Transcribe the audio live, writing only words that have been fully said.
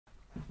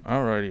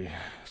Alrighty,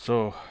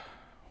 so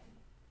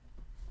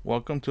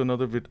welcome to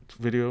another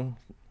video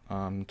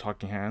on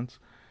Talking Hands,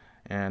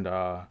 and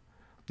I'm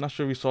not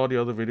sure if you saw the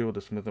other video with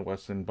the Smith&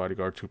 Wesson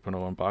Bodyguard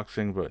 2.0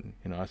 unboxing, but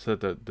I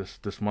said that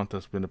this month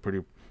has been a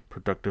pretty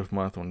productive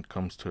month when it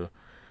comes to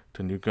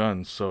new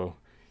guns. So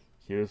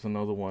here's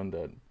another one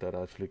that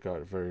actually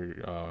got very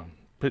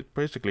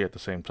basically at the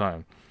same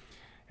time,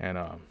 and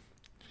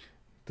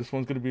this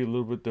one's gonna be a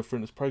little bit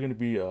different. It's probably gonna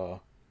be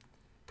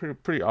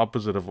pretty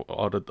opposite of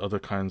all the other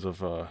kinds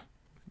of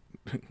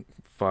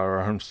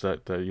firearms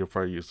that you're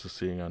probably used to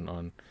seeing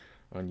on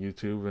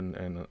YouTube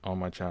and on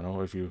my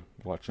channel if you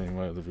watch any of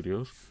my other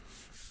videos.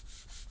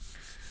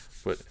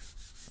 But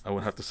I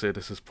would have to say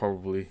this is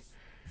probably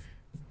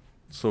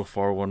so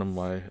far one of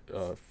my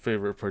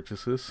favorite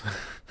purchases.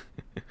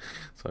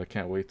 So I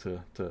can't wait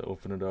to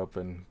open it up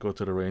and go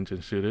to the range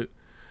and shoot it.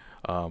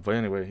 But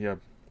anyway, yeah,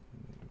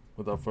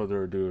 without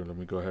further ado, let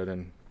me go ahead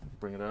and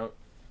bring it out.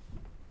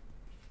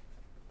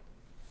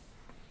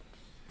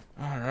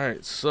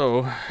 Alright,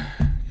 so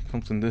it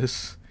comes in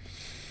this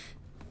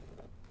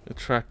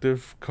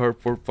attractive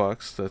cardboard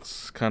box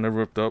that's kind of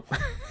ripped up.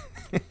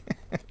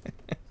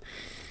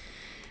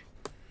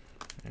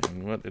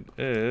 And what it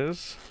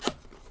is,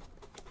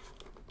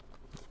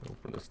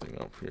 open this thing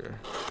up here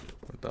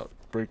without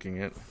breaking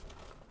it,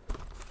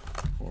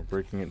 or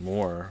breaking it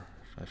more,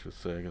 I should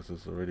say, because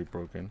it's already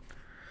broken.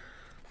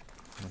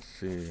 Let's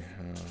see,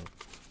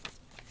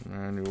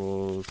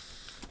 manuals.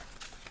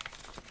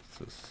 What's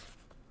this?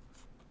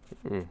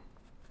 Ooh,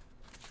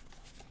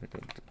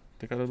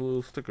 they got a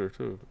little sticker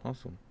too.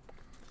 Awesome.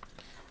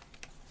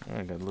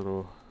 I got a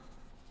little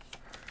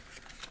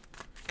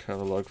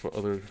catalog for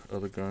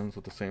other guns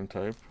with the same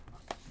type.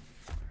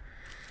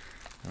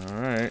 All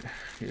right,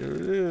 here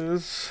it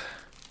is.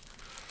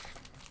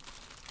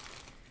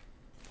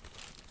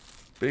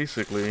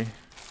 Basically,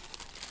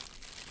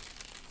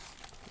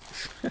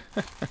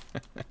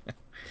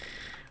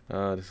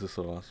 this is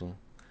so awesome.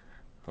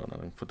 Hold on,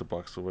 let me put the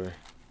box away.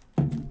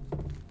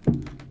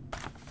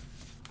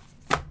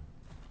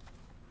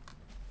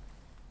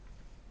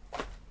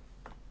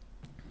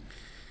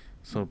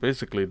 So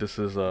basically, this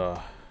is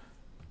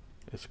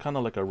it's kind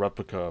of like a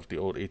replica of the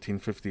old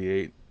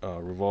 1858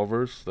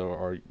 revolvers that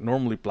are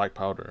normally black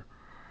powder,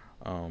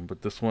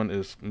 but this one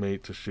is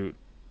made to shoot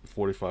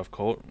 45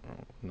 Colt.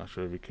 I'm not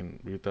sure if you can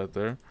read that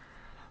there.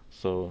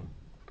 So,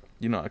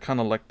 I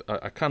kind of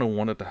I kind of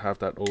wanted to have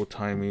that old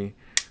timey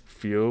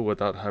feel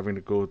without having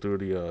to go through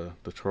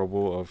the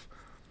trouble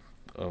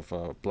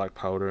of black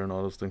powder and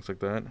all those things like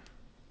that.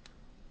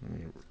 Let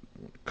me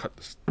cut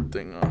this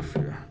thing off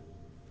here.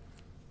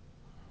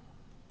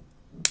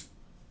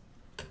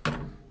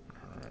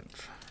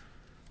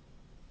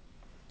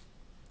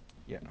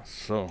 Yeah,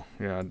 so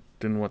yeah, I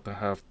didn't want to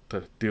have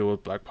to deal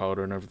with black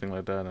powder and everything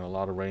like that, and a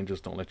lot of ranges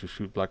don't let you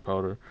shoot black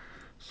powder.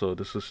 So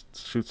this is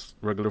shoots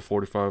regular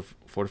 45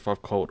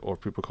 Colt, or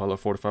people call it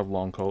 45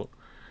 long Colt.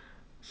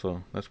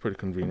 So that's pretty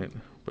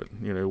convenient, but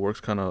it works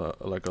kind of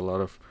like a lot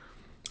of,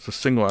 it's a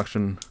single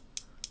action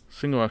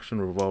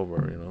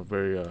revolver,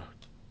 very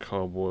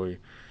cowboy,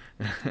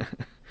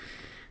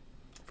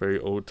 very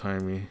old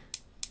timey.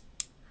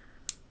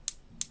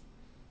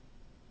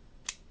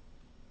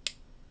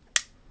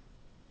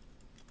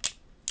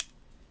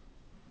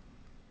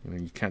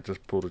 You can't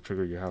just pull the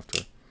trigger, you have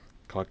to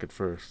cock it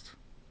first.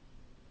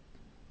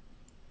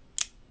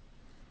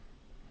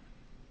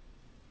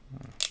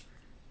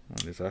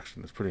 This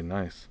action is pretty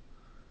nice.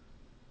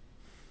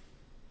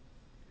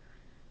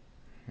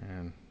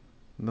 And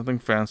nothing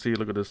fancy.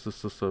 Look at this.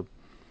 This is a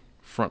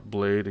front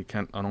blade. I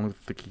don't even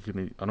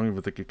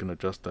think you can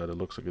adjust that. It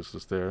looks like it's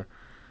just there.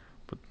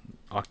 But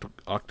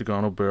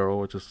octagonal barrel,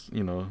 which is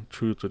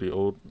true to the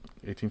old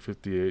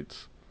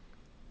 1858s.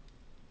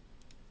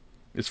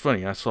 It's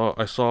funny. I saw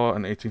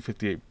an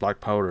 1858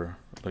 black powder,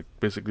 like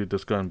basically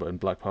this gun, but in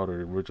black powder,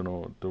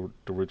 the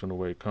original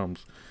way it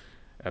comes,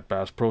 at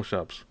Bass Pro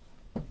Shops,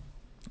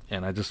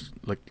 and I just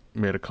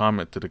made a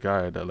comment to the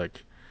guy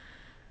that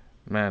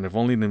man, if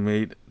only they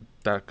made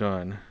that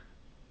gun,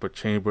 but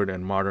chambered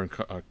and modern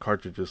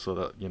cartridges, so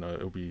that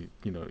it'll be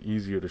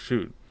easier to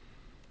shoot.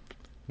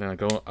 Then I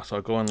go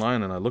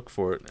online and I look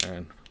for it,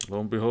 and lo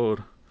and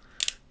behold,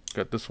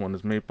 got this one.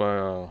 It's made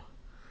by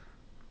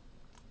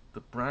the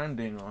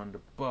branding on the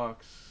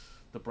box.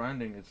 The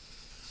branding is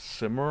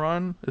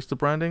Cimarron. Is the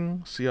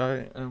branding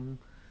Cimarron?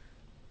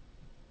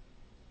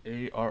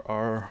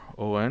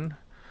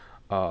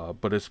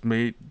 But it's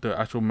made. The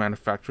actual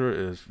manufacturer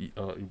is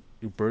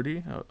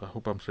Uberti. I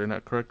hope I'm saying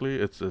that correctly.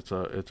 It's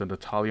an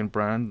Italian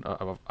brand.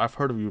 I've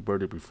heard of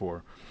Uberti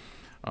before,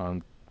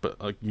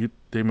 but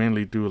they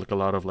mainly do a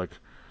lot of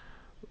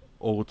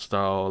old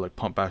style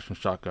pump action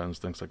shotguns,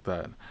 things like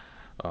that.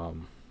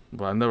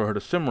 But I never heard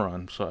of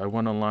Cimarron, so I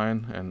went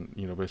online and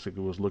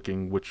basically was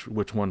looking which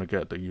one to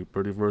get, the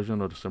Uberti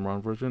version or the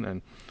Cimarron version.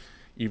 And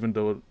even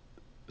though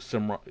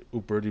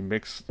Uberti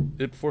makes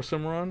it for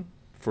Cimarron,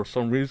 for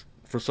some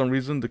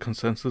reason the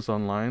consensus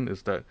online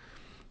is that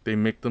they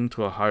make them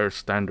to a higher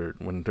standard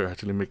when they're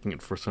actually making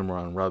it for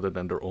Cimarron rather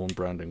than their own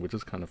branding, which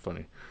is kind of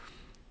funny.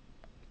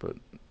 But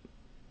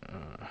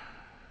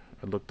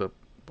I looked up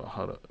about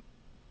how to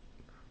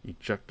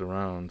eject the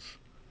rounds.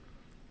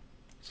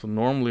 So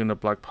normally in the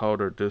black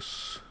powder,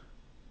 this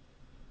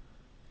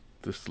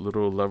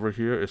little lever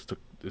here is to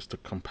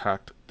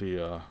compact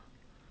the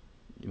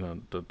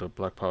the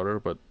black powder,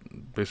 but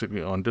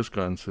basically on this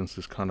gun, since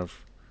it's kind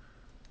of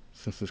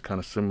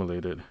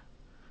simulated,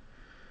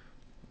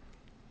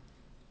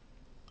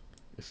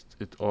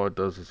 it all it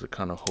does is it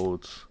kind of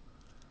holds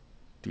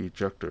the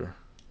ejector.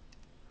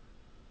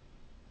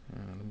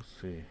 And let me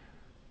see.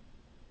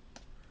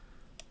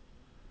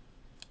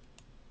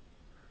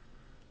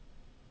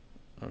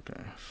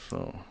 Okay,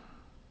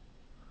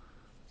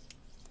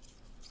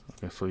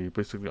 so you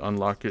basically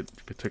unlock it.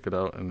 You can take it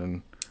out, and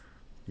then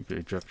you can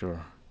eject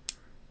your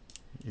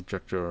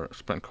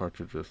spent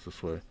cartridges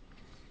this way.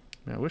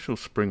 Yeah, I wish it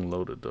was spring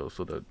loaded though,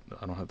 so that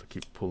I don't have to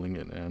keep pulling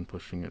it and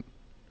pushing it.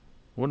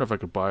 I wonder if I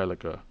could buy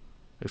like a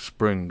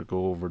spring to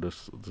go over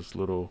this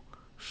little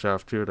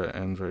shaft here that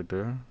ends right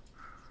there.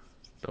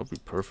 That would be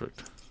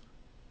perfect.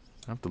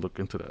 I have to look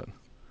into that.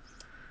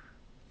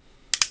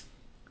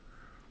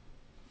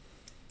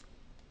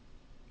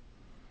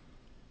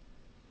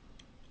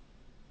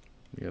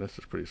 Yeah, this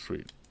is pretty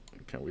sweet.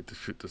 I can't wait to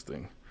shoot this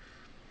thing.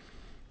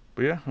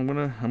 But yeah,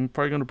 I'm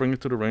probably gonna bring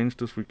it to the range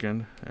this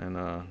weekend and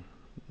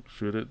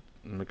shoot it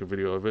and make a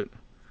video of it. It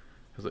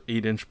has an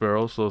 8-inch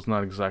barrel, so it's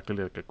not exactly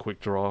like a quick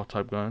draw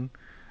type gun.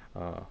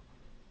 But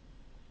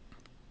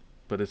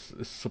it's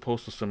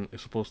supposed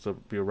to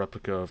be a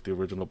replica of the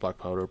original black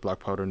powder. Black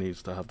powder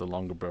needs to have the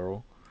longer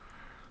barrel,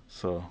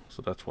 so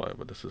that's why.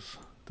 But this is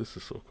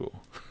so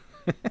cool.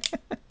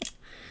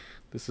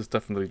 This is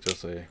definitely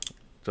just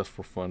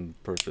for fun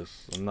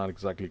purchase. I'm not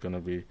exactly gonna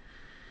be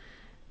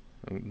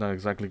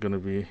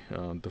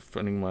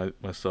defending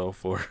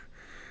myself or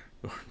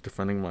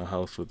defending my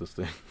house with this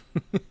thing.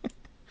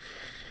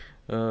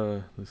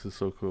 This is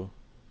so cool.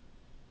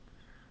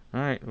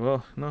 Alright,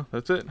 well, no,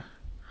 that's it.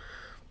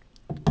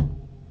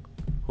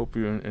 Hope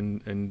you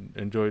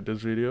enjoyed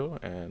this video,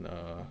 and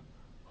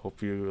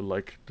hope you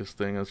like this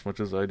thing as much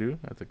as I do.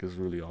 I think it's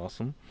really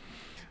awesome.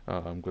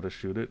 I'm gonna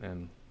shoot it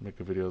and make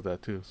a video of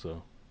that too.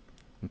 So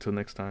until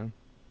next time,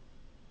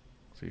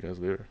 see you guys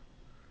later.